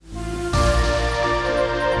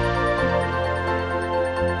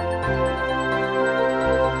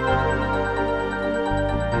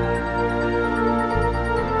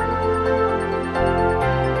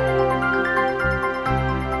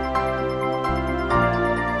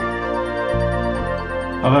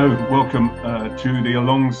Hello, welcome to the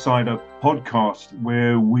Alongside a podcast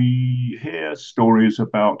where we hear stories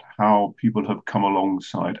about how people have come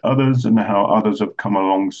alongside others and how others have come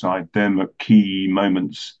alongside them at key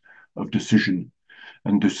moments of decision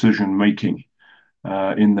and decision making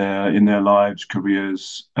in their lives,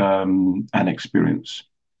 careers, and experience.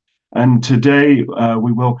 And today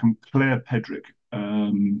we welcome Claire Pedrick,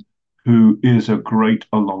 who is a great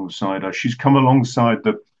alongside. She's come alongside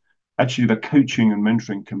the coaching and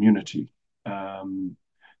mentoring community um,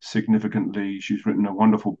 significantly. She's written a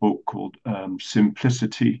wonderful book called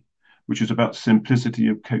Simplicity, which is about simplicity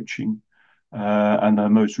of coaching. And her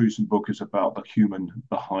most recent book is about the human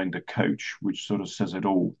behind a coach, which sort of says it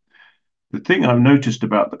all. The thing I've noticed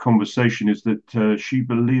about the conversation is that she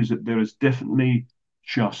believes that there is definitely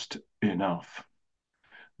just enough.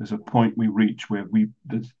 There's a point we reach where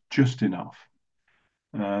there's just enough.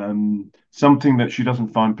 Something that she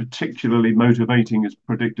doesn't find particularly motivating is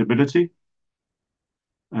predictability.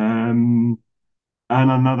 Um,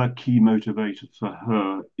 and another key motivator for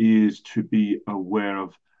her is to be aware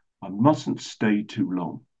of I mustn't stay too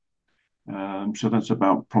long. So that's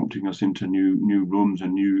about prompting us into new rooms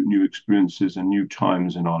and new experiences and new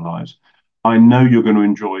times in our lives. I know you're going to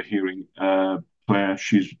enjoy hearing Claire.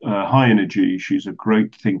 She's high energy. She's a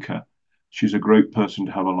great thinker. She's a great person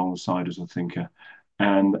to have alongside as a thinker.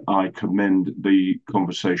 And I commend the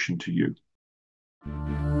conversation to you.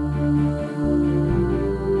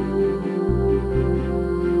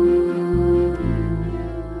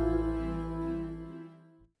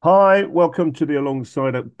 Hi, welcome to the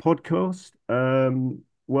Alongside It podcast.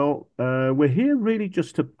 We're here really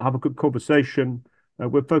just to have a good conversation.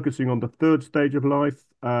 We're focusing on the third stage of life.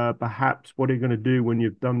 Perhaps what are you going to do when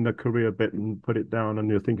you've done the career bit and put it down and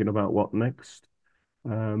you're thinking about what next?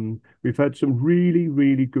 We've had some really,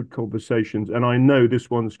 really good conversations, and I know this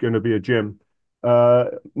one's going to be a gem.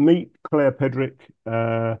 Meet Claire Pedrick,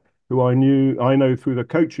 who I know through the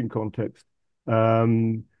coaching context.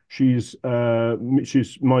 She's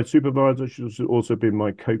my supervisor. She's also been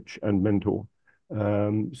my coach and mentor.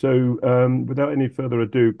 Without any further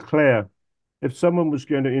ado, Claire, if someone was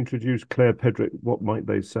going to introduce Claire Pedrick, what might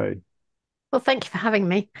they say? Well, thank you for having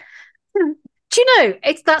me. Do you know,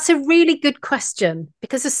 that's a really good question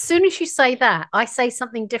because as soon as you say that, I say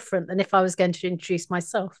something different than if I was going to introduce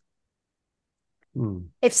myself. Hmm.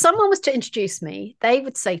 If someone was to introduce me, they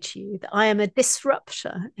would say to you that I am a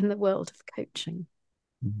disruptor in the world of coaching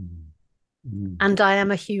Mm. Mm. and I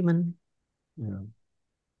am a human. Yeah.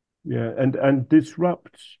 Yeah, and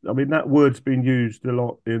disrupt. I mean, that word's been used a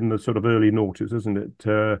lot in the sort of early noughties, isn't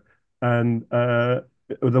it? And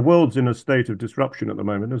the world's in a state of disruption at the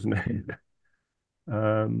moment, isn't it?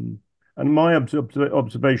 Um, and my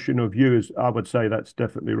observation of you is, I would say that's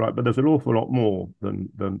definitely right, but there's an awful lot more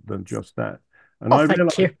than just that. And Oh, I thank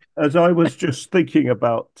realized you. as I was just thinking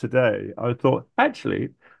about today, I thought, actually,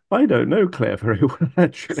 I don't know Claire very well,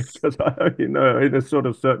 actually, because I only know in a sort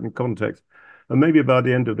of certain context. And maybe by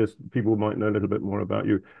the end of this, people might know a little bit more about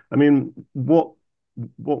you. I mean,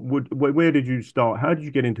 where did you start? How did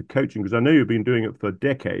you get into coaching? Because I know you've been doing it for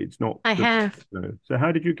decades, not I just, have. so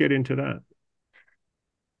how did you get into that?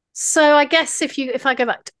 So I guess if I go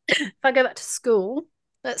back to, if I go back to school,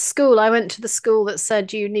 at school I went to the school that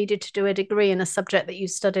said you needed to do a degree in a subject that you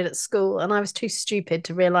studied at school, and I was too stupid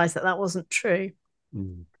to realize that that wasn't true.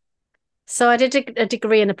 Mm. So I did a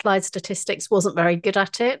degree in applied statistics, wasn't very good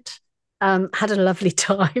at it, had a lovely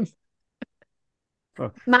time,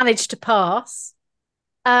 Oh, managed to pass.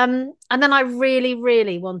 And then I really,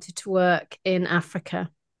 really wanted to work in Africa.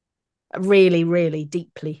 Really, really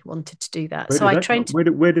deeply wanted to do that. where So did I that come?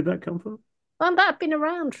 trained, Where did that come from? well, that had been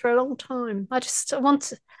around for a long time. I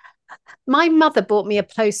want my mother bought me a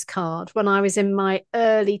postcard when I was in my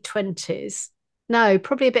early 20s. No,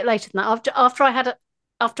 probably a bit later than that.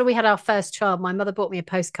 After we had our first child, my mother bought me a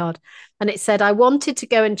postcard and it said, I wanted to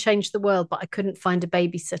go and change the world, but I couldn't find a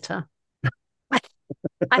babysitter.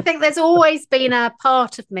 I think there's always been a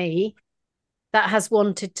part of me that has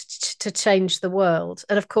wanted to change the world.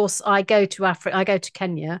 And of course, I go to Africa, I go to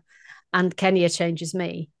Kenya, and Kenya changes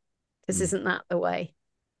me because Mm. isn't that the way?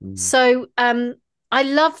 Mm. So I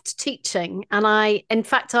loved teaching, and in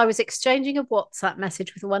fact, I was exchanging a WhatsApp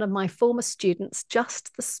message with one of my former students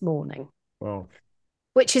just this morning, Wow.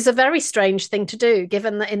 which is a very strange thing to do,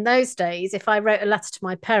 given that in those days, if I wrote a letter to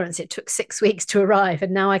my parents, it took 6 weeks to arrive,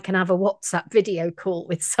 and now I can have a WhatsApp video call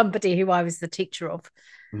with somebody who I was the teacher of.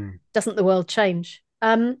 Mm. Doesn't the world change?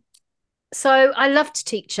 So I loved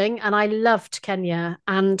teaching, and I loved Kenya,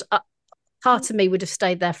 and part of me would have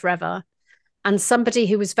stayed there forever. And somebody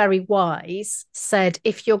who was very wise said,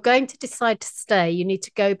 if you're going to decide to stay, you need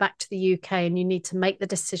to go back to the UK and you need to make the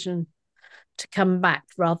decision to come back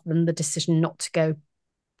rather than the decision not to go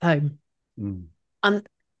home. Mm. And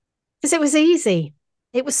because it was easy.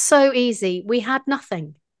 It was so easy. We had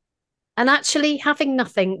nothing. And actually having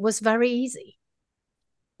nothing was very easy.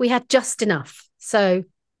 We had just enough. So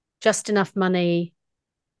just enough money,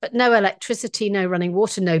 but no electricity, no running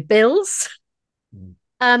water, no bills. Mm.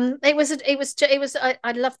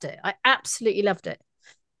 I loved it. I absolutely loved it.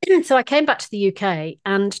 So I came back to the UK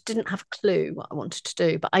and didn't have a clue what I wanted to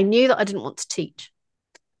do, but I knew that I didn't want to teach.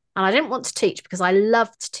 And I didn't want to teach because I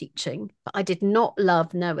loved teaching, but I did not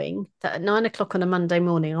love knowing that at 9 o'clock on a Monday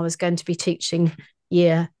morning, I was going to be teaching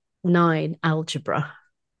year 9 algebra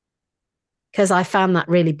because I found that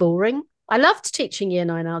really boring. I loved teaching year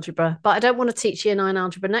 9 algebra, but I don't want to teach year 9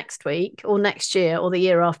 algebra next week or next year or the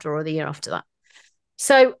year after or the year after that.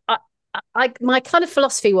 So my kind of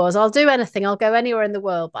philosophy was, I'll do anything, I'll go anywhere in the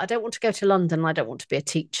world, but I don't want to go to London. I don't want to be a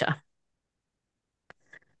teacher.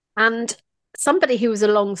 And somebody who was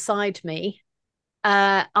alongside me,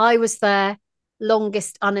 I was their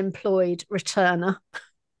longest unemployed returner.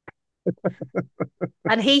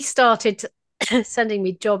 And he started sending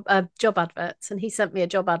me job adverts, and he sent me a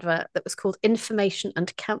job advert that was called Information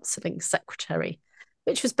and Counselling Secretary,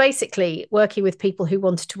 which was basically working with people who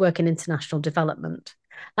wanted to work in international development.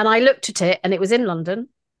 And I looked at it and it was in London,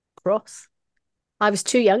 Cross. I was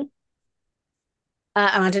too young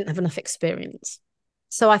and I didn't have enough experience.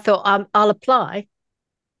 So I thought I'll apply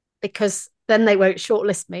because then they won't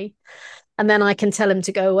shortlist me and then I can tell them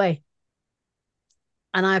to go away.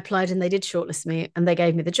 And I applied and they did shortlist me and they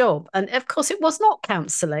gave me the job. And of course, it was not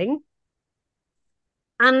counselling.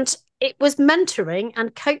 And it was mentoring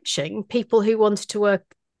and coaching people who wanted to work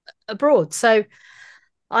abroad. So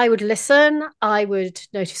I would listen, I would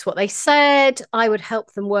notice what they said, I would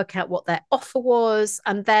help them work out what their offer was.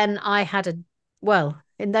 And then I had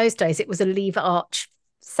in those days, it was a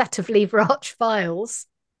set of lever arch files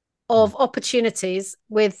of opportunities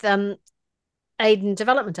with aid and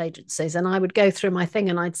development agencies. And I would go through my thing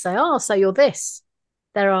and I'd say, so you're this.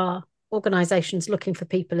 There are organizations looking for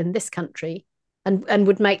people in this country and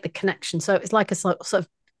would make the connection. So it was like a sort of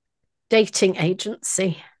dating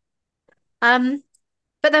agency.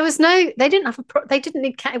 But there was they didn't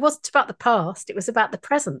need, it wasn't about the past, it was about the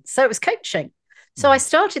present. So it was coaching. So I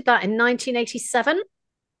started that in 1987.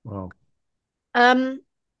 Wow.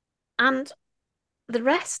 And the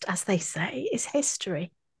rest, as they say, is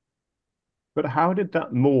history. But how did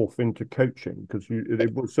that morph into coaching? Because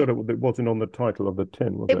it wasn't on the title of the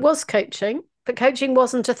tin, was it? It was coaching, but coaching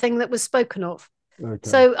wasn't a thing that was spoken of. Okay.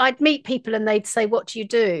 So I'd meet people and they'd say, what do you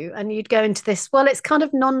do? And you'd go into this, it's kind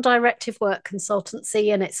of non-directive work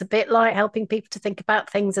consultancy. And it's a bit like helping people to think about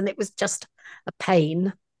things. And it was just a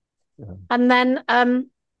pain. Yeah. And then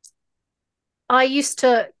I used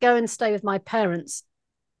to go and stay with my parents.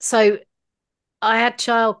 So I had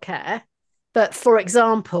childcare. But for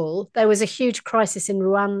example, there was a huge crisis in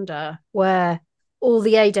Rwanda where all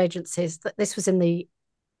the aid agencies, this was in the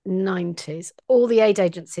 90s, all the aid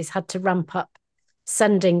agencies had to ramp up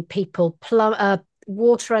sending people,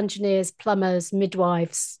 water engineers, plumbers,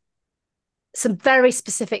 midwives, some very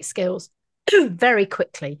specific skills very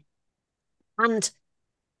quickly. And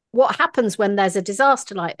what happens when there's a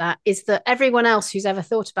disaster like that is that everyone else who's ever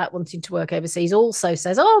thought about wanting to work overseas also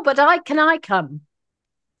says, but can I come?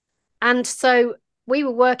 And so we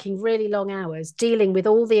were working really long hours dealing with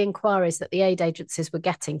all the inquiries that the aid agencies were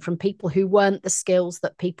getting from people who weren't the skills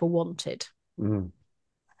that people wanted. Mm.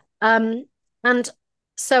 And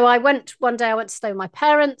so one day I went to stay with my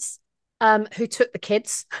parents, who took the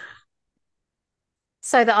kids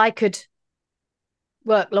so that I could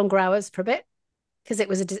work longer hours for a bit because it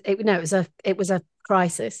was a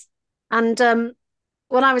crisis. And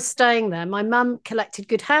when I was staying there, my mum collected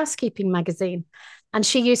Good Housekeeping magazine and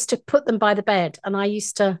she used to put them by the bed. And I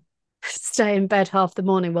used to stay in bed half the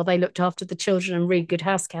morning while they looked after the children and read Good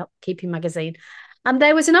Housekeeping magazine. And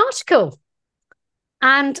there was an article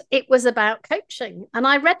and it was about coaching. And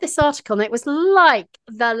I read this article and it was like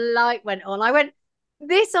the light went on. I went,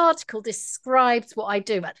 this article describes what I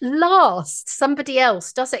do. At last, somebody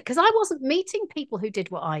else does it because I wasn't meeting people who did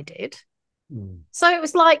what I did. Mm. So it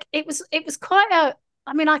was like, it was quite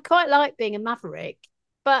I quite like being a maverick,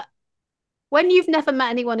 but when you've never met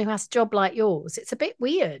anyone who has a job like yours, it's a bit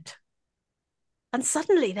weird. And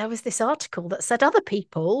suddenly there was this article that said other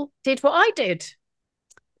people did what I did.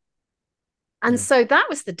 And so that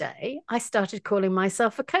was the day I started calling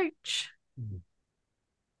myself a coach. Mm.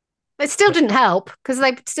 It still didn't help because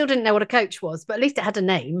they still didn't know what a coach was, but at least it had a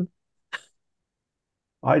name.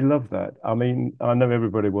 I love that. I mean, I know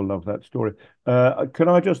everybody will love that story. Can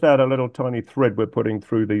I just add a little tiny thread we're putting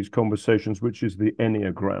through these conversations, which is the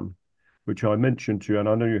Enneagram, which I mentioned to you, and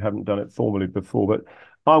I know you haven't done it formally before, but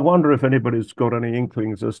I wonder if anybody's got any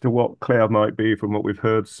inklings as to what Claire might be from what we've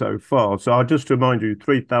heard so far. So I'll just remind you,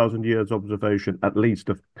 3,000 years observation at least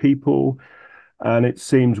of people, and it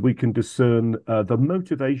seems we can discern the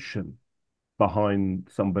motivation behind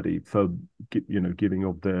somebody for giving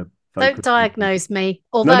of their Don't focus. diagnose me.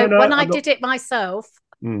 No, Although no, when I I'm not. did it myself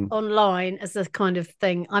Mm. online as a kind of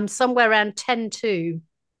thing, I'm somewhere around 10-2.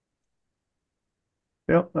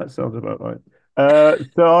 Yeah, that sounds about right.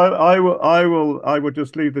 So I will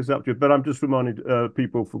just leave this up to you, but I'm just reminding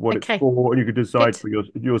people for what it's Okay, for, and you can decide good.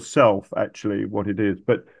 for yourself actually what it is.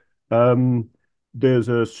 But um, there's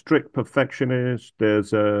a strict perfectionist,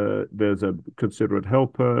 there's a considerate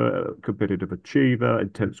helper, a competitive achiever,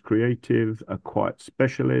 intense creative, a quiet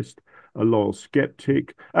specialist, a loyal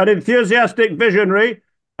skeptic, an enthusiastic visionary,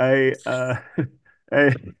 a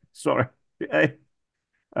a sorry, a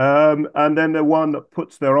and then the one that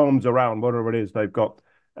puts their arms around whatever it is they've got.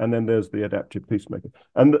 And then there's the adaptive peacemaker.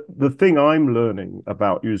 And the thing I'm learning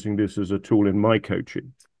about using this as a tool in my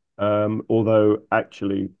coaching, although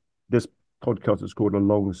actually this podcast is called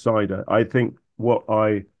Alongsider, I think where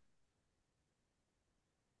I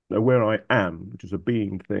am, which is a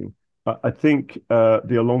being thing, I think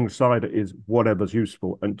the alongside is whatever's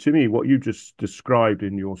useful. And to me, what you just described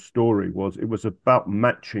in your story it was about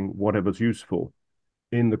matching whatever's useful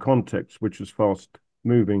in the context, which is fast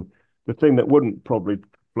moving. The thing that wouldn't probably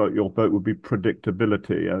float your boat would be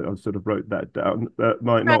predictability. I sort of wrote that down. That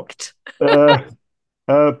might not. Correct.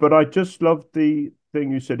 Uh, but I just love the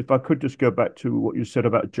thing you said. If I could just go back to what you said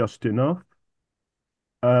about just enough,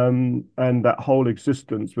 and that whole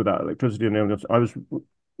existence without electricity and everything else. I was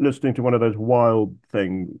listening to one of those wild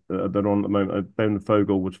things that are on at the moment. Ben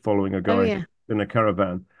Fogel was following a Oh guy yeah. in a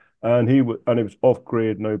caravan, and it was off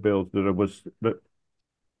grid, no bills. But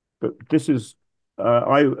this is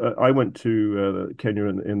I went to Kenya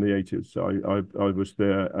in the 80s. So I was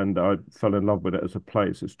there and I fell in love with it as a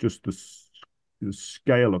place. It's just the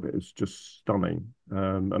scale of it is just stunning.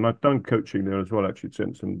 And I've done coaching there as well actually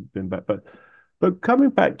since and been back. But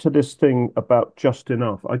coming back to this thing about just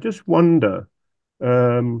enough, I just wonder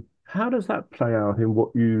how does that play out in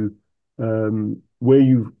what where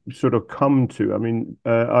you sort of come to? I mean,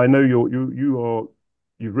 I know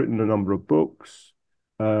you've written a number of books.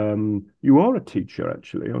 You are a teacher,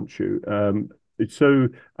 actually, aren't you? So,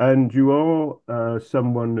 and you are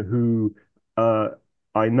someone who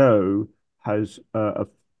I know has a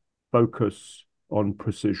focus on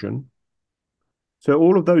precision. So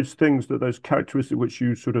all of those things those characteristics which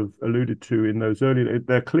you sort of alluded to in those early,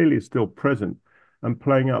 they're clearly still present and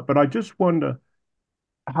playing out. But I just wonder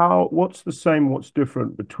what's the same, what's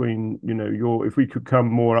different between, if we could come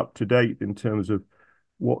more up to date in terms of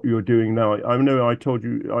what you're doing now. I know I told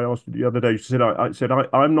you, I asked you the other day, you said, I said,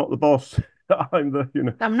 I'm not the boss. I'm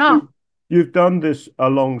I'm not. you've done this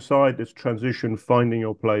alongside this transition, finding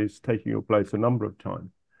your place, taking your place a number of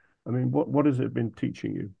times. I mean, what has it been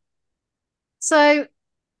teaching you? So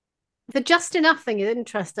the just enough thing is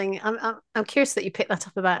interesting. I'm curious that you picked that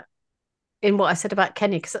up about in what I said about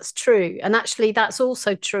Kenya, because that's true. And actually that's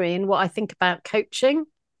also true in what I think about coaching.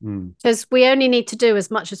 Because we only need to do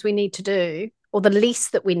as much as we need to do, or the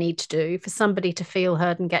least that we need to do for somebody to feel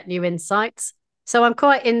heard and get new insights. So I'm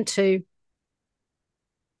quite into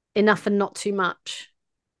enough and not too much.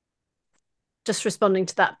 Just responding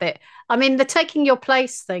to that bit. I mean, the taking your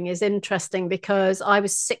place thing is interesting because I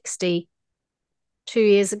was 60 2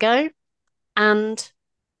 years ago and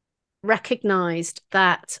recognized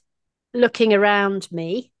that looking around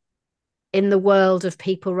me in the world of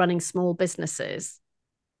people running small businesses,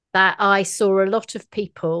 that I saw a lot of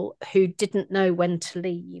people who didn't know when to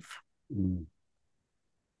leave.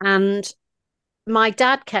 And my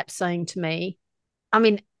dad kept saying to me, I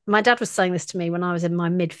mean, my dad was saying this to me when I was in my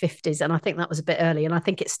mid 50s, and I think that was a bit early, and I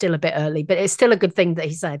think it's still a bit early, but it's still a good thing that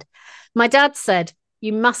he said. My dad said,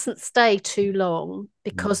 you mustn't stay too long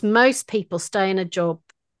because most people stay in a job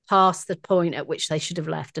past the point at which they should have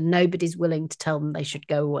left, and nobody's willing to tell them they should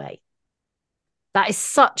go away. That is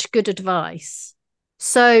such good advice.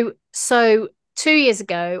 So 2 years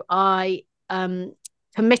ago, I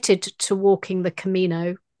committed to walking the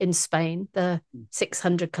Camino in Spain, the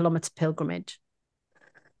 600-kilometer pilgrimage.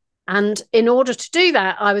 And in order to do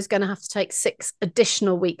that, I was going to have to take 6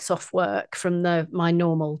 additional weeks off work from my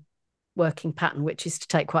normal working pattern, which is to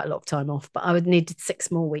take quite a lot of time off. But I would needed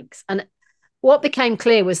 6 more weeks. And what became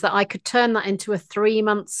clear was that I could turn that into a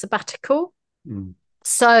 3-month sabbatical.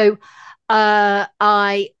 So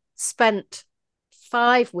I spent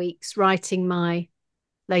 5 weeks writing my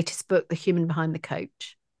latest book, The Human Behind the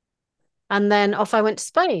Coach. And then off I went to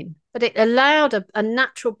Spain. But it allowed a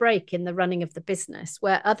natural break in the running of the business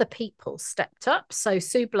where other people stepped up. So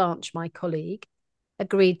Sue Blanche, my colleague,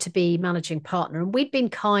 agreed to be managing partner. And we'd been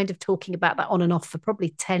kind of talking about that on and off for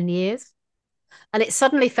probably 10 years. And it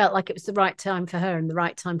suddenly felt like it was the right time for her and the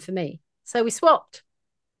right time for me. So we swapped.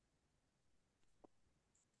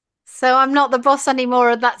 So I'm not the boss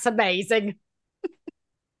anymore, and that's amazing.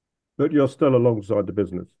 But you're still alongside the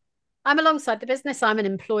business. I'm alongside the business. I'm an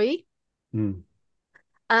employee. And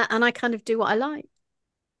I kind of do what I like,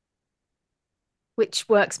 which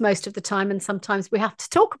works most of the time. And sometimes we have to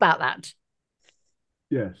talk about that.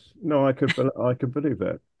 Yes. No, I could believe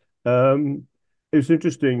that. It's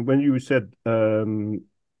interesting when you said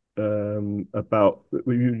about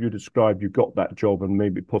you described you got that job and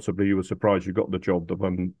maybe possibly you were surprised you got the job,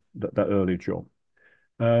 that early job.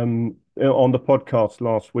 On the podcast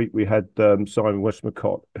last week, we had Simon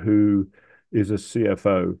Westmacott, who is a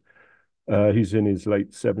CFO. He's in his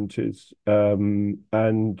late 70s.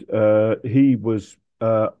 And he was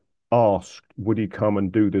asked, would he come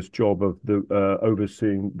and do this job of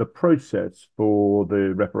overseeing the process for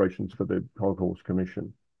the reparations for the Holocaust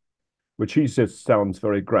Commission, which he says sounds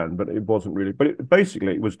very grand, but it wasn't really. But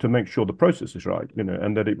basically, it was to make sure the process is right,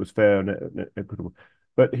 and that it was fair and equitable.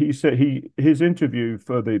 But he said his interview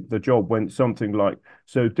for the job went something like,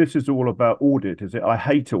 so this is all about audit, is it? I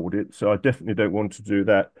hate audit, so I definitely don't want to do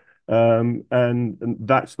that. And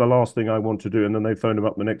that's the last thing I want to do. And then they phoned him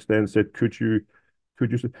up the next day and said, could you,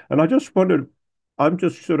 and I just wondered, I'm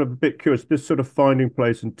just sort of a bit curious, this sort of finding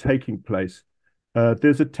place and taking place,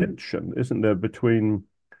 there's a tension, isn't there, between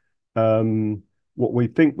what we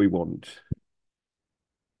think we want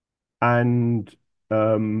and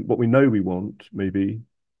what we know we want, maybe,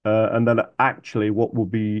 and then actually what will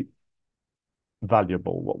be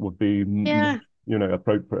valuable, what would be,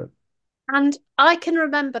 appropriate. And I can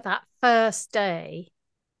remember that first day.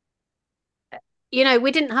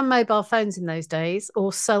 We didn't have mobile phones in those days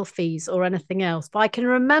or selfies or anything else, but I can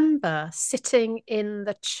remember sitting in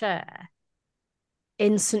the chair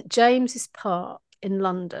in St. James's Park in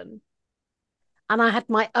London. And I had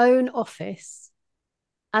my own office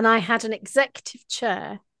and I had an executive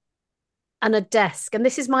chair and a desk. And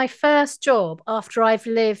this is my first job after I've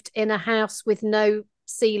lived in a house with no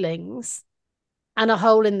ceilings and a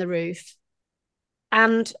hole in the roof,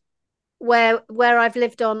 and where I've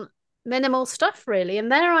lived on minimal stuff, really.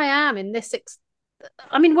 And there I am in this,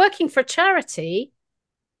 working for a charity.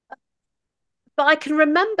 But I can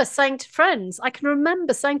remember saying to friends,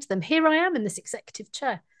 them, here I am in this executive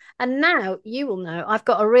chair. And now you will know I've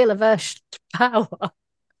got a real aversion to power.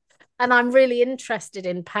 And I'm really interested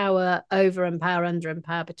in power over and power under and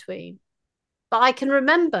power between. But I can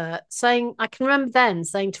remember then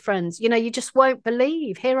saying to friends, you just won't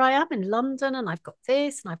believe, here I am in London and I've got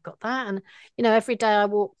this and I've got that. And, every day I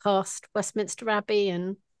walk past Westminster Abbey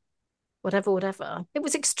and whatever. It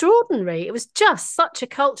was extraordinary. It was just such a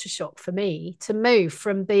culture shock for me to move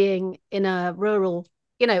from being in a rural,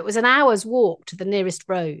 it was an hour's walk to the nearest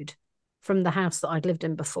road from the house that I'd lived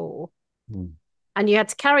in before. And you had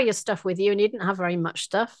to carry your stuff with you and you didn't have very much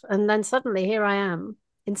stuff. And then suddenly here I am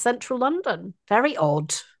in central London. Very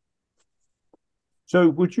odd. So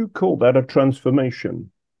would you call that a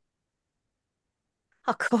transformation?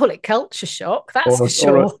 I'll call it culture shock, that's for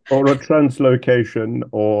sure. Or a translocation,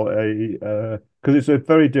 or because it's a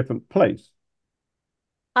very different place.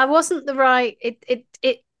 I wasn't the right,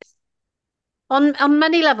 on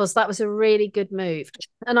many levels, that was a really good move.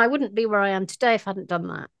 And I wouldn't be where I am today if I hadn't done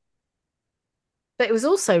that. But it was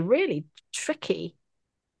also really tricky,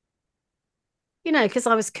 because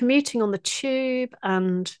I was commuting on the tube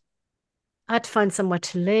and I had to find somewhere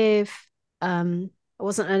to live. I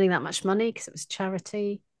wasn't earning that much money because it was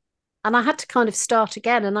charity. And I had to kind of start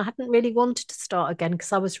again. And I hadn't really wanted to start again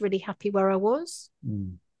because I was really happy where I was.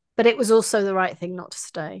 But it was also the right thing not to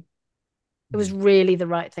stay. It was really the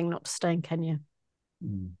right thing not to stay in Kenya.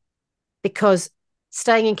 Because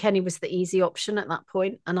staying in Kenya was the easy option at that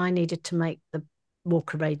point, and I needed to make the more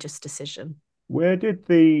courageous decision. Where did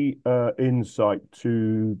the insight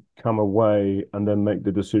to come away and then make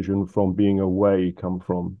the decision from being away come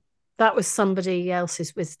from? That was somebody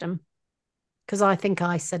else's wisdom, because I think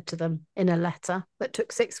I said to them in a letter that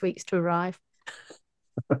took 6 weeks to arrive,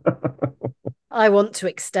 I want to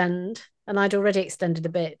extend. And I'd already extended a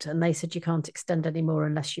bit. And they said, you can't extend anymore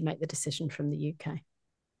unless you make the decision from the UK.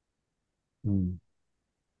 And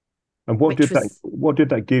what did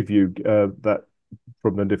that give you, that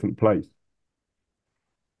from a different place?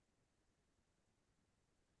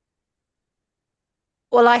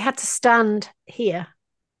 Well, I had to stand here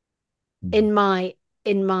Mm.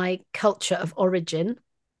 in my culture of origin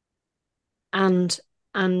and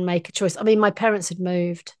make a choice. I mean, my parents had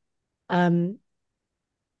moved. I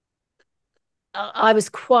was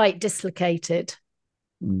quite dislocated,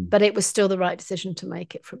 Mm. but it was still the right decision to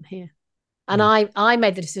make it from here. And Mm. I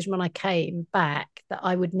made the decision when I came back that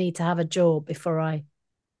I would need to have a job before I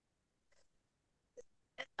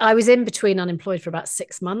was in between unemployed for about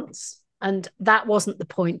 6 months. And that wasn't the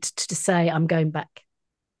point to say I'm going back,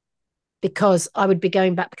 because I would be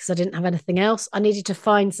going back because I didn't have anything else. I needed to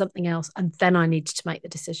find something else, and then I needed to make the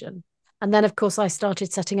decision. And then, of course, I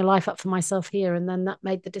started setting a life up for myself here, and then that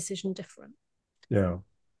made the decision different. Yeah.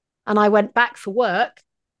 And I went back for work,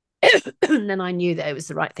 and then I knew that it was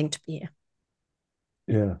the right thing to be here.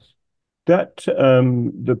 Yes. That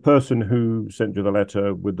the person who sent you the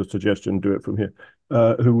letter with the suggestion, do it from here,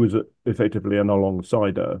 who was effectively an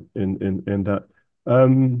alongside-er in that.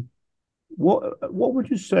 What would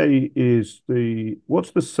you say is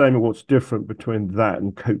what's the same or what's different between that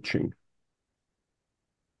and coaching?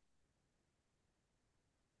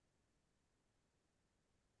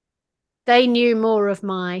 They knew more of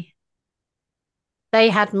they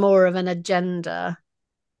had more of an agenda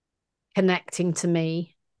connecting to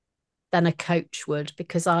me than a coach would,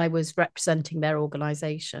 because I was representing their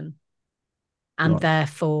organization, and Right.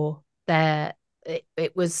 therefore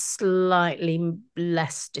it was slightly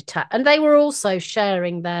less detached. And they were also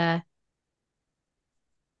sharing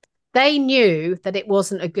they knew that it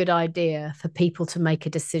wasn't a good idea for people to make a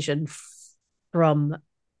decision from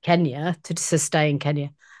Kenya to stay in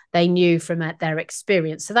Kenya. They knew from their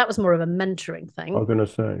experience. So that was more of a mentoring I thing. was going to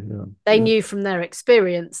say, yeah. They Yeah. knew from their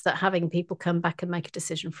experience that having people come back and make a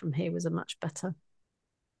decision from here was a much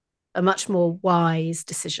more wise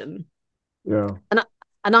decision. Yeah.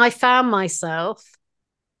 And I found myself,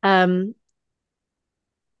 um,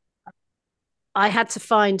 I had to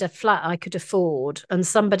find a flat I could afford, and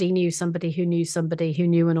somebody knew somebody who knew somebody who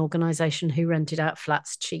knew an organisation who rented out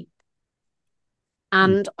flats cheap.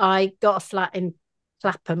 And I got a flat in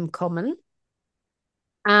Clapham Common,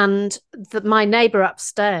 and my neighbour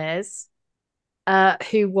upstairs,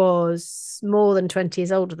 who was more than 20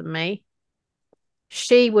 years older than me,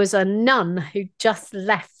 she was a nun who just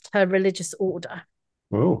left her religious order.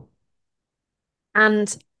 Oh.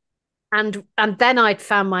 And then I'd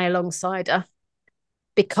found my alongsider,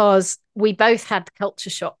 because we both had culture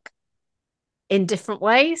shock in different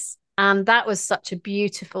ways. And that was such a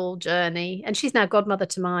beautiful journey. And she's now godmother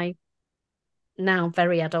to my now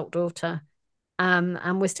very adult daughter.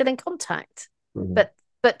 And we're still in contact. Brilliant.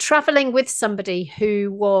 But traveling with somebody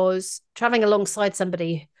who was traveling alongside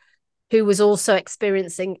somebody who was also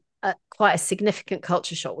experiencing quite a significant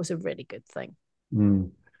culture shock was a really good thing.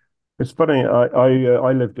 Mm. It's funny.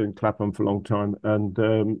 I lived in Clapham for a long time, and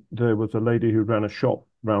there was a lady who ran a shop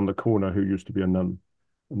round the corner who used to be a nun,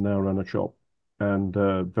 and now ran a shop, and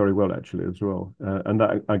very well actually as well. And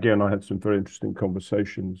that again, I had some very interesting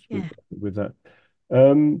conversations Yeah. with that.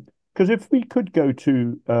 Because if we could go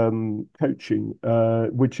to coaching,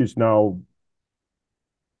 which is now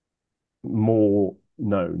more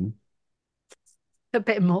known. A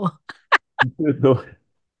bit more.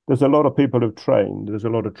 There's a lot of people who've trained. There's a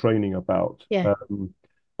lot of training about. Yeah.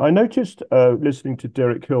 I noticed listening to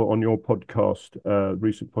Derek Hill on your podcast,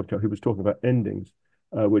 recent podcast, who was talking about endings,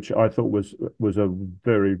 which I thought was a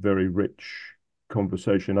very, very rich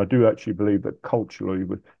conversation. I do actually believe that culturally,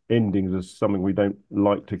 with endings is something we don't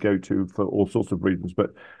like to go to for all sorts of reasons,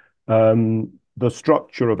 but the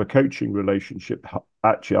structure of a coaching relationship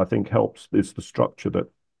actually, I think, helps. It's the structure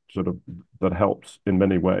that helps in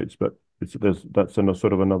many ways, but that's in a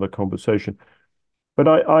sort of another conversation. But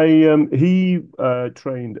he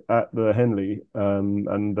trained at the Henley,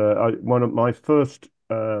 and one of my first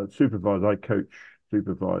supervisors, I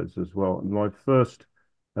supervise as well. And my first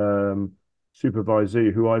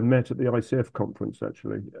supervisee, who I met at the ICF conference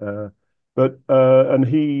actually, and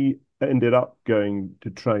he ended up going to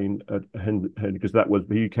train at Henley because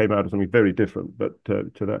he came out of something very different, but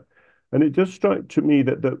to that. And it just struck to me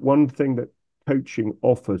that one thing that coaching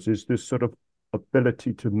offers is this sort of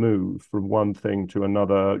ability to move from one thing to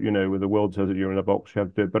another, where the world says that you're in a box, you have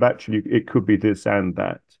to do it, but actually it could be this and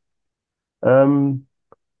that.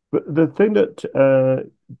 But the thing that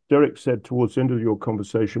Derek said towards the end of your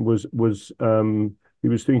conversation was he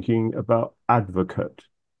was thinking about advocate.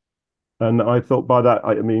 And I thought by that,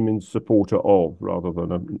 I mean in supporter of rather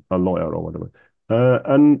than a lawyer or whatever.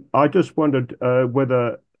 And I just wondered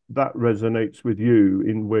whether that resonates with you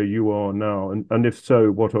in where you are now. And if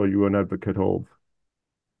so, what are you an advocate of?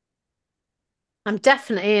 I'm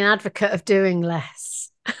definitely an advocate of doing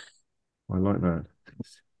less. I like that.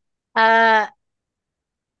 I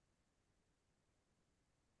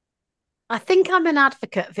think I'm an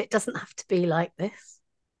advocate of it doesn't have to be like this.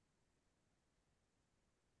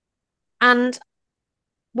 And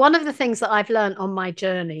one of the things that I've learned on my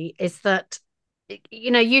journey is that,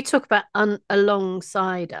 you talk about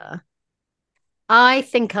alongside. I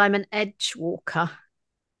think I'm an edge walker.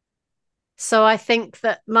 So I think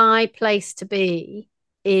that my place to be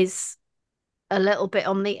is a little bit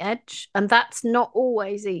on the edge, and that's not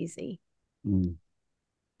always easy. Mm.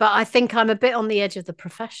 But I think I'm a bit on the edge of the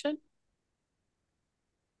profession.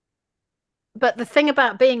 But the thing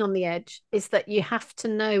about being on the edge is that you have to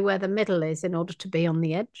know where the middle is in order to be on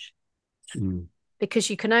the edge. Mm. Because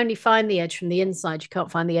you can only find the edge from the inside. You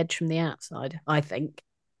can't find the edge from the outside, I think.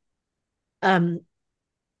 And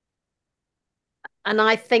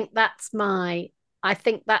I think that's my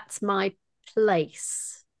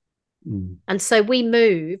place. Mm. And so we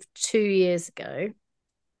moved 2 years ago,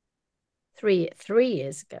 three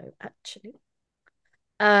years ago, actually.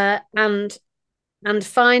 And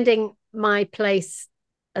finding my place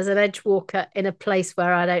as an edge walker in a place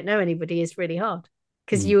where I don't know anybody is really hard,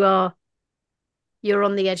 because you're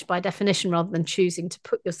on the edge by definition rather than choosing to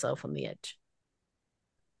put yourself on the edge.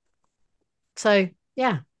 So,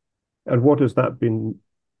 yeah. And what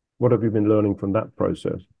have you been learning from that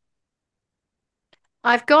process?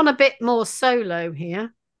 I've gone a bit more solo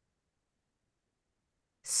here.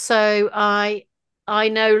 So I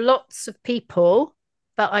know lots of people,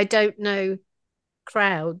 but I don't know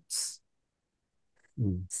crowds.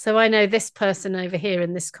 Mm. So I know this person over here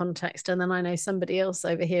in this context, and then I know somebody else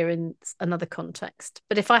over here in another context.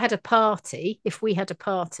 But if we had a party,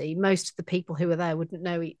 most of the people who were there wouldn't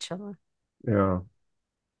know each other. Yeah.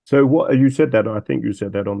 So what you said that, I think you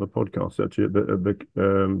said that on the podcast actually,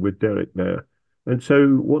 with Derek there. And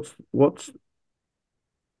so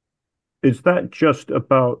is that just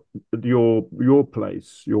about your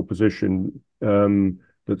place, your position,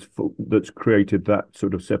 that's created that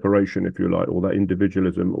sort of separation, if you like, or that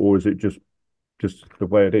individualism, or is it just the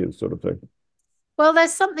way it is, sort of thing? Well,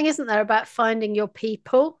 there's something, isn't there, about finding your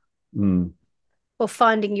people or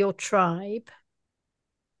finding your tribe.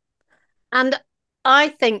 And I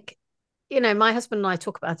think, my husband and I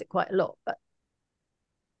talk about it quite a lot, but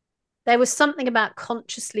there was something about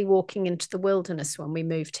consciously walking into the wilderness when we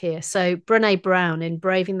moved here. So Brené Brown in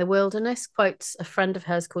Braving the Wilderness quotes a friend of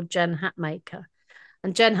hers called Jen Hatmaker.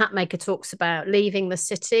 And Jen Hatmaker talks about leaving the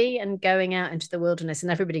city and going out into the wilderness.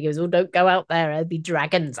 And everybody goes, oh, don't go out there. There'll be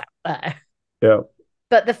dragons out there. Yeah.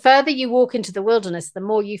 But the further you walk into the wilderness, the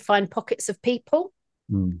more you find pockets of people.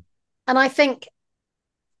 Mm. And I think,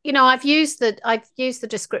 I've used the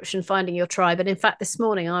description finding your tribe. And in fact, this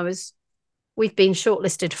morning we've been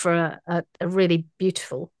shortlisted for a really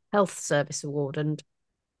beautiful health service award. And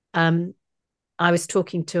I was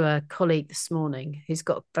talking to a colleague this morning who's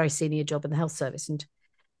got a very senior job in the health service, and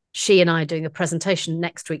she and I are doing a presentation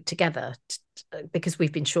next week together because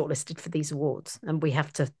we've been shortlisted for these awards and we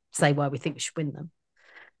have to say why we think we should win them.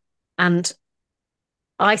 And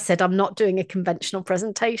I said, I'm not doing a conventional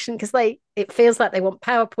presentation because it feels like they want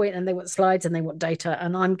PowerPoint and they want slides and they want data.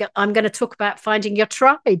 And I'm going to talk about finding your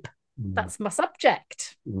tribe. That's my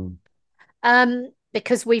subject.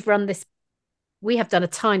 Because we have done a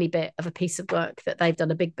tiny bit of a piece of work that they've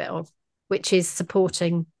done a big bit of, which is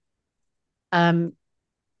supporting ethnic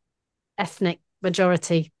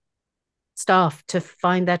majority staff to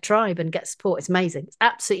find their tribe and get support. It's amazing. It's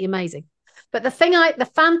absolutely amazing. But the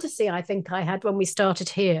fantasy I think I had when we started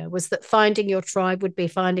here was that finding your tribe would be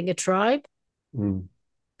finding a tribe. But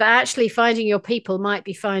actually finding your people might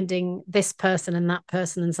be finding this person and that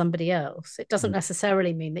person and somebody else. It doesn't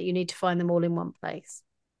necessarily mean that you need to find them all in one place.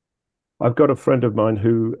 I've got a friend of mine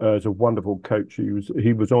who is a wonderful coach.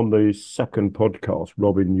 He was on the second podcast,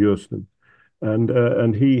 Robin Yurston,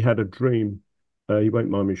 and he had a dream. He won't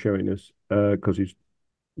mind me sharing this because he's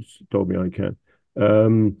told me I can.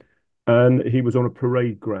 And he was on a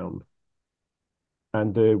parade ground,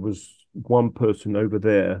 and there was one person over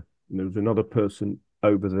there, and there was another person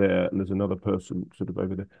over there, and there's another person sort of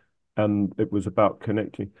over there, and it was about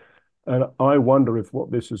connecting. And I wonder if what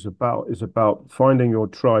this is about finding your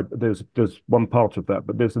tribe. There's one part of that,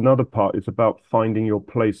 but there's another part. It's about finding your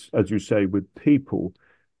place, as you say, with people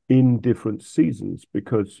in different seasons,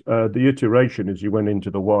 because the iteration is you went into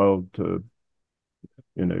the wild to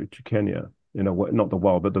Kenya, not the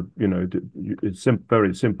wild, but it's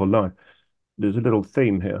very simple life. There's a little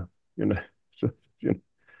theme here, So,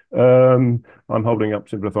 I'm holding up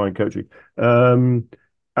simplifying coaching, and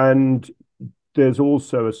there's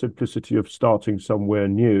also a simplicity of starting somewhere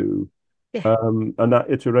new, and that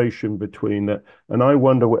iteration between that. And I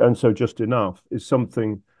wonder, and so just enough is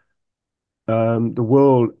something the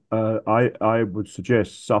world, I would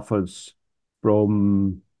suggest, suffers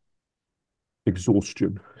from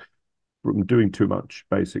exhaustion, from doing too much,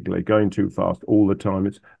 basically, going too fast all the time.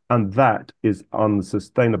 And that is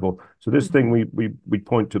unsustainable. So this thing we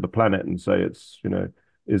point to the planet and say it's,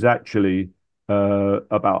 is actually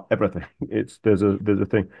about everything. There's a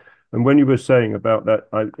thing. And when you were saying about that,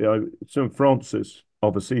 St. Francis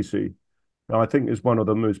of Assisi, I think is one of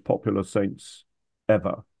the most popular saints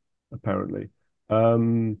ever, apparently.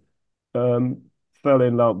 Um, um, Fell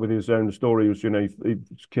in love with his own story. He was, he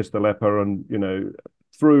kissed a leper and,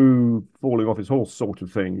 through falling off his horse sort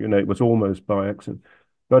of thing. It was almost by accident.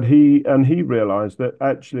 But he realized that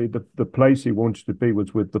actually the place he wanted to be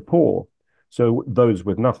was with the poor, so those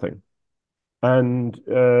with nothing. And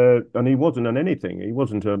he wasn't an anything. He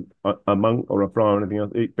wasn't a monk or a friar or anything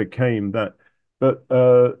else. It became that. But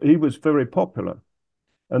he was very popular.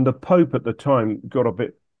 And the Pope at the time got a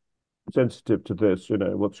bit sensitive to this,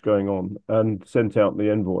 what's going on, and sent out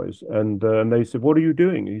the envoys. And they said, "What are you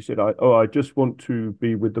doing?" He said, I just want to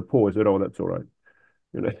be with the poor." I said, "Oh, that's all right,"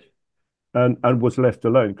 you know, and was left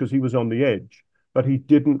alone because he was on the edge, but he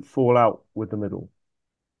didn't fall out with the middle.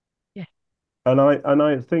 Yeah. And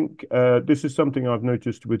I think this is something I've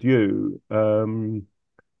noticed with you.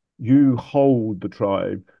 You hold the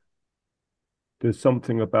tribe. There's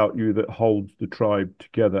something about you that holds the tribe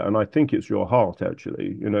together, and I think it's your heart.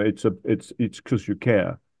 Actually, it's because you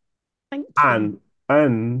care. Thank and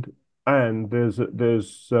you. and there's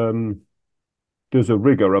a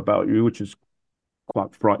rigor about you which is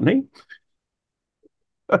quite frightening.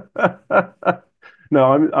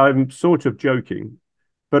 No, I'm sort of joking,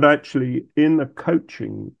 but actually, in the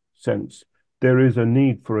coaching sense, there is a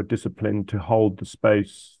need for a discipline to hold the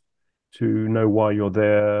space, to know why you're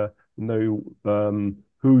there, know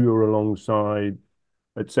who you're alongside,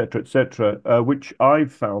 etc., etc., which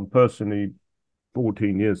I've found personally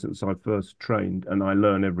 14 years since I first trained, and I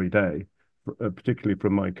learn every day, particularly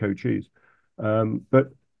from my coachees. But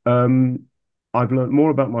I've learned more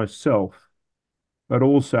about myself, but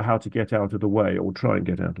also how to get out of the way or try and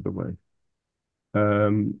get out of the way.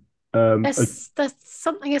 Um, There's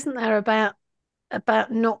something, isn't there, about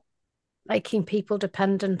not making people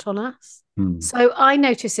dependent on us. So I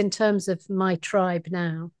notice in terms of my tribe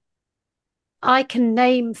now, I can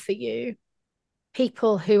name for you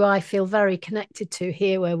people who I feel very connected to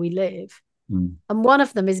here where we live. And one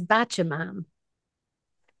of them is Badger Man.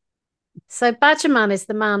 So Badger Man is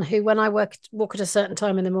the man who, when I walk at a certain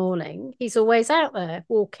time in the morning, he's always out there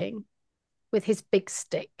walking with his big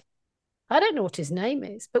stick. I don't know what his name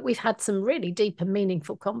is, but we've had some really deep and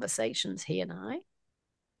meaningful conversations, he and I.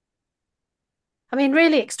 I mean,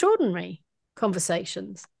 really extraordinary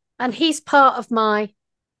conversations. And he's part of my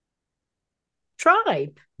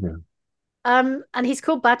tribe. Yeah. And he's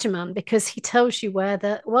called Badgerman because he tells you where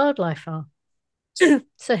the wildlife are.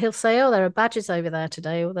 So he'll say, "Oh, there are badgers over there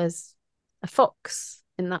today," or "There's a fox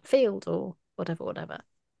in that field," or whatever.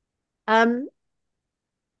 And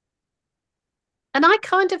I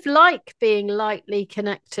kind of like being lightly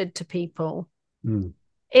connected to people in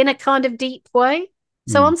a kind of deep way.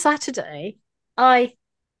 So on Saturday, I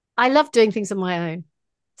love doing things on my own.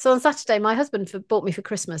 So on Saturday, my husband bought me for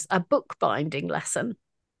Christmas a bookbinding lesson.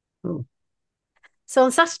 Oh. So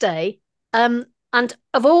on Saturday, and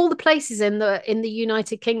of all the places in the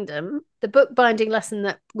United Kingdom, the bookbinding lesson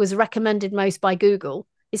that was recommended most by Google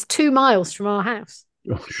is 2 miles from our house.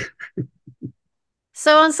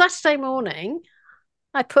 So on Saturday morning,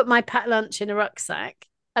 I put my packed lunch in a rucksack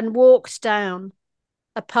and walked down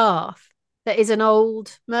a path that is an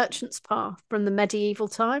old merchant's path from the medieval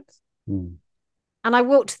times. And I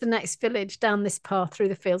walked to the next village down this path through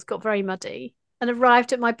the fields, got very muddy, and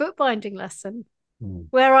arrived at my bookbinding lesson,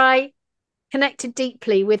 where I connected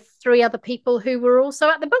deeply with 3 other people who were also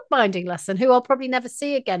at the bookbinding lesson, who I'll probably never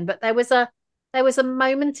see again. But there was a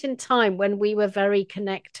moment in time when we were very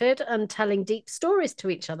connected and telling deep stories to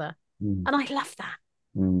each other. And I love that.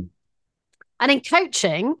 And in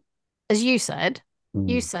coaching, as you said,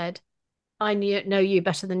 I know you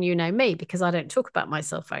better than you know me, because I don't talk about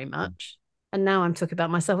myself very much. And now I'm talking about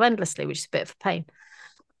myself endlessly, which is a bit of a pain.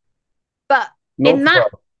 But in that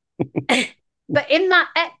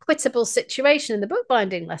equitable situation in the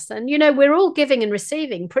bookbinding lesson, we're all giving and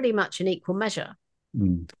receiving pretty much in equal measure.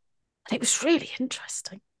 And it was really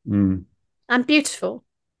interesting and beautiful.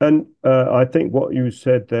 And I think what you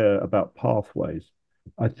said there about pathways,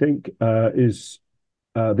 I think these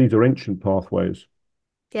are ancient pathways.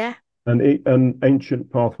 Yeah. And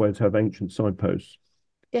ancient pathways have ancient signposts.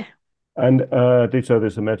 Yeah. And so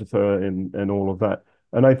there's a metaphor in all of that.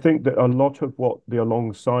 And I think that a lot of what the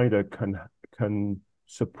alongside can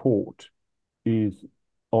support is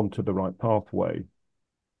onto the right pathway.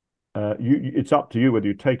 It's up to you whether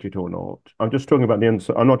you take it or not. I'm just talking about the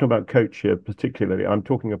inside. I'm not talking about coach here particularly. I'm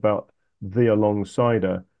talking about the alongside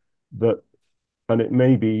that, and it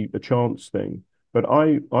may be a chance thing, but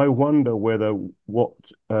I wonder whether what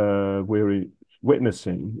we're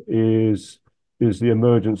witnessing is the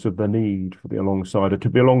emergence of the need for the alongside to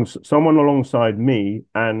be someone alongside me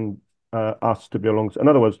and us to be alongside. In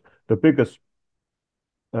other words, the biggest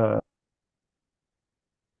uh,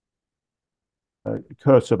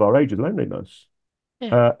 curse of our age is loneliness.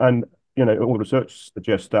 Yeah. And all research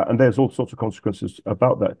suggests that, and there's all sorts of consequences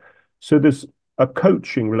about that. So there's a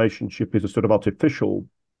coaching relationship is a sort of artificial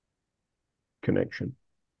connection.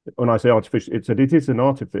 When I say artificial, it is an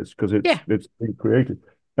artifice because Yeah. it's been created.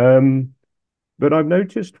 But I've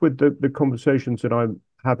noticed with the conversations that I'm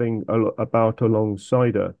having about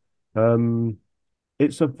alongside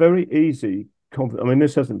it's a very easy. I mean,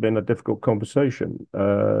 this hasn't been a difficult conversation.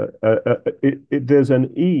 There's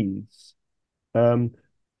an ease.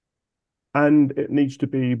 And it needs to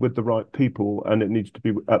be with the right people, and it needs to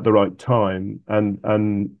be at the right time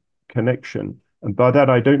and connection. And by that,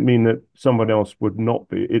 I don't mean that someone else would not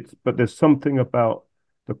be. But there's something about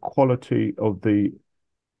the quality of the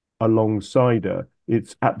alongside.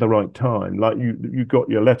 It's at the right time. Like you got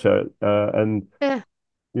your letter, and Yeah.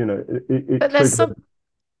 it But triggered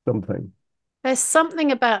something. there's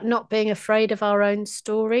something about not being afraid of our own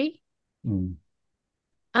story. Mm,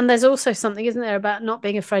 And there's also something, isn't there, about not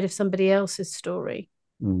being afraid of somebody else's story.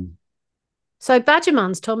 mm, So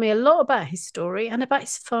Badgerman's told me a lot about his story and about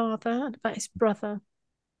his father and about his brother.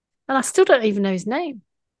 And I still don't even know his name.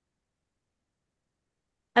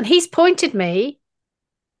 And he's pointed me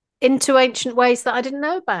into ancient ways that I didn't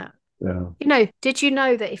know about. yeah. Did you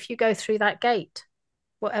know that if you go through that gate,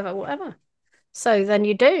 whatever, whatever. So then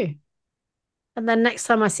you do. And then next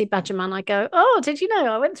time I see Badgerman, I go, oh, did you know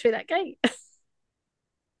I went through that gate?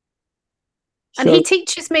 And he So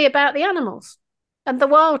teaches me about the animals and the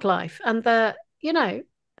wildlife and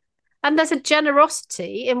and there's a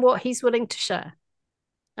generosity in what he's willing to share.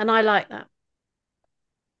 And I like that.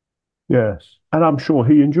 yes, and I'm sure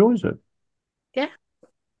he enjoys it. Yeah.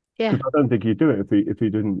 Yeah. Because I don't think he'd do it if he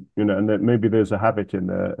didn't, and that maybe there's a habit in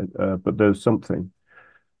there, but there's something.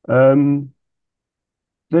 Um,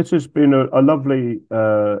 this has been a lovely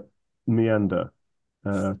meander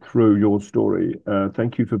through your story.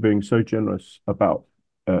 Thank you for being so generous about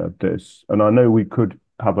this. And I know we could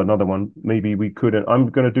have another one. Maybe we could. I'm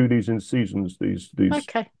going to do these in seasons.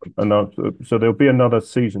 Okay. And so there'll be another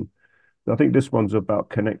season. I think this one's about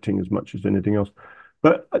connecting as much as anything else.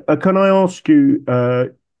 But can I ask you?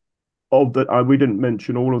 We didn't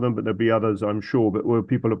mention all of them, but there'll be others, I'm sure. But where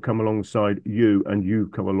people have come alongside you and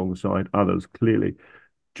you've come alongside others, clearly.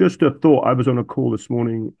 Just a thought. I was on a call this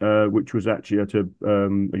morning, which was actually at a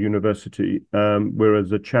university,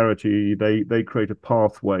 whereas a charity, they create a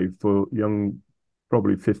pathway for young,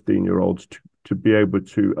 probably 15-year-olds to be able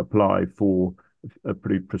to apply for a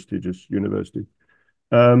pretty prestigious university.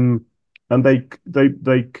 And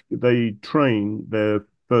they train their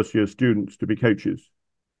first year students to be coaches,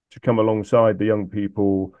 to come alongside the young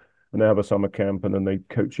people, and they have a summer camp, and then they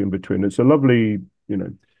coach in between. It's a lovely,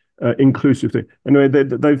 inclusive thing. Anyway,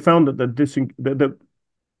 they found that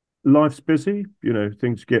life's busy,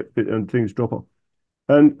 things get and things drop off.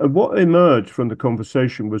 And what emerged from the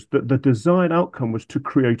conversation was that the desired outcome was to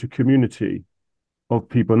create a community of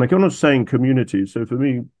people. And they're not saying community. So for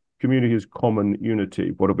me, community is common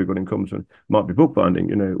unity. What have we got in common? So might be bookbinding,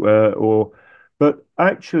 but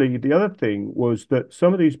actually the other thing was that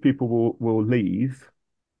some of these people will leave,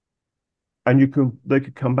 and they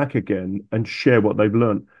could come back again and share what they've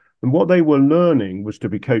learned. And what they were learning was to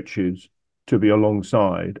be coaches, to be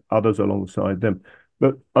alongside others alongside them.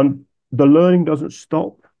 But the learning doesn't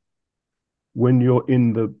stop when you're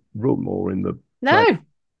in the room or in the No.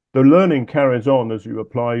 The learning carries on as you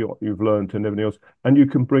apply what you've learned and everything else, and you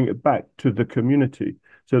can bring it back to the community.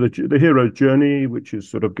 So the hero's journey, which is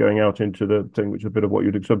sort of going out into the thing, which is a bit of what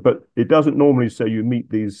you'd expect, but it doesn't normally say you meet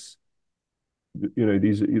these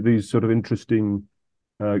sort of interesting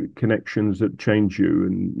connections that change you,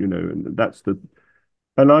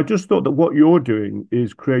 and I just thought that what you're doing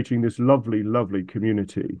is creating this lovely, lovely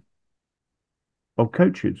community of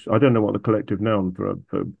coaches. I don't know what the collective noun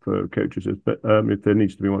for coaches is, but if there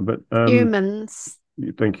needs to be one, but humans.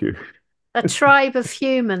 Thank you. A tribe of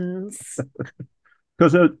humans.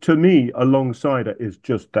 Because to me, alongside it is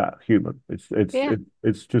just that, human.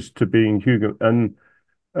 It's just to being human,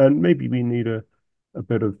 and maybe we need a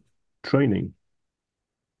bit of training,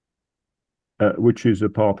 which is a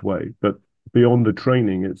pathway. But beyond the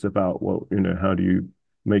training, it's about, well, how do you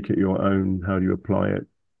make it your own? How do you apply it?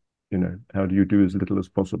 How do you do as little as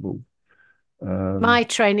possible? My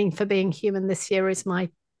training for being human this year is my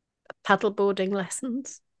paddleboarding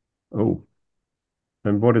lessons. Oh,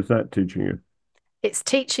 and what is that teaching you? It's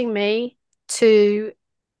teaching me to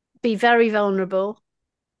be very vulnerable,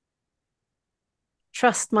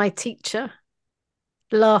 trust my teacher,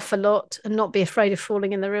 laugh a lot, and not be afraid of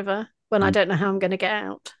falling in the river when I don't know how I'm going to get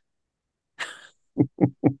out.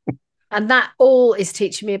 And that all is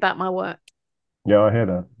teaching me about my work. Yeah, I hear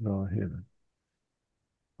that. No, I hear that.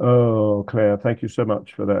 Oh, Claire, thank you so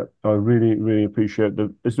much for that. I really, really appreciate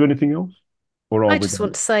that. Is there anything else? Or I just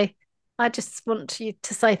want you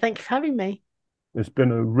to say thank you for having me. It's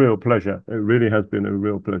been a real pleasure. It really has been a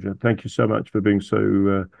real pleasure. Thank you so much for being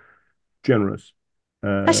so generous.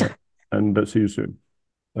 Pleasure. And see you soon.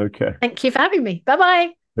 Okay. Thank you for having me. Bye-bye.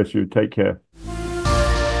 Yes, you take care.